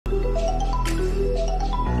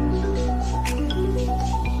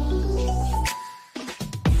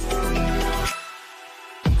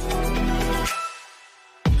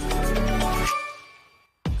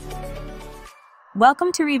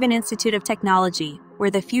Welcome to Rivan Institute of Technology,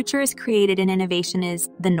 where the future is created and innovation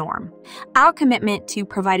is the norm. Our commitment to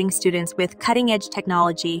providing students with cutting-edge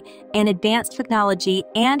technology and advanced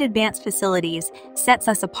facilities sets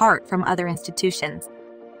us apart from other institutions.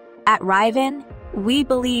 At Rivan, we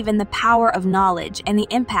believe in the power of knowledge and the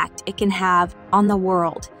impact it can have on the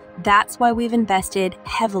world. That's why we've invested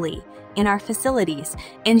heavily in our facilities,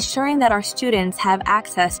 ensuring that our students have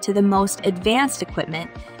access to the most advanced equipment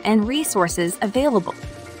and resources available.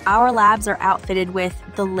 Our labs are outfitted with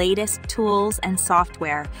the latest tools and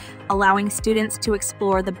software, allowing students to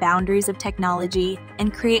explore the boundaries of technology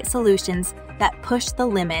and create solutions that push the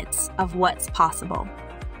limits of what's possible.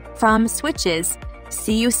 From switches,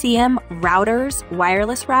 CUCM routers,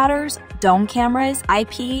 wireless routers, dome cameras,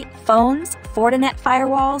 IP, phones, Fortinet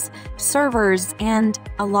firewalls, servers, and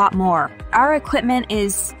a lot more. Our equipment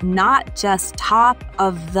is not just top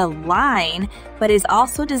of the line, but is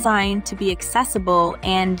also designed to be accessible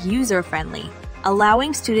and user-friendly,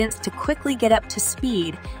 allowing students to quickly get up to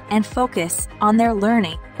speed and focus on their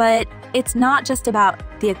learning. But it's not just about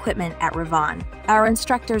the equipment at Rivan. Our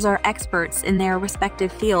instructors are experts in their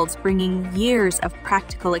respective fields, bringing years of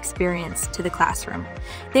practical experience to the classroom.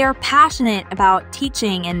 They are passionate about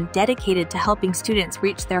teaching and dedicated to helping students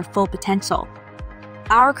reach their full potential.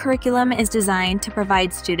 Our curriculum is designed to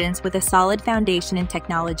provide students with a solid foundation in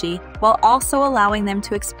technology while also allowing them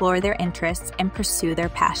to explore their interests and pursue their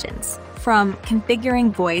passions. From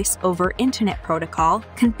configuring voice over internet protocol,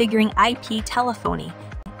 configuring IP telephony,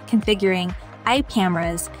 configuring IP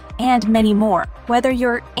cameras, and many more. Whether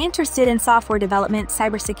you're interested in software development,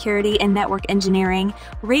 cybersecurity, and network engineering,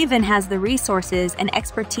 Rivan has the resources and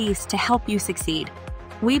expertise to help you succeed.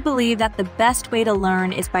 We believe that the best way to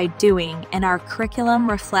learn is by doing, and our curriculum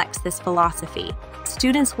reflects this philosophy.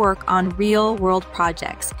 Students work on real-world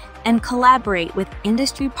projects and collaborate with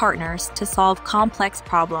industry partners to solve complex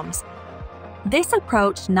problems. This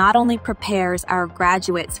approach not only prepares our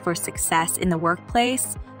graduates for success in the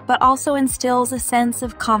workplace, but also instills a sense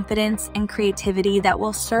of confidence and creativity that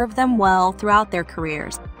will serve them well throughout their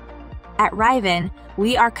careers. At Rivan,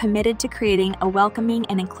 we are committed to creating a welcoming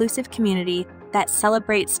and inclusive community that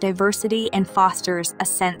celebrates diversity and fosters a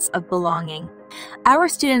sense of belonging. Our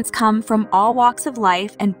students come from all walks of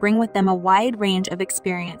life and bring with them a wide range of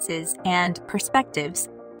experiences and perspectives.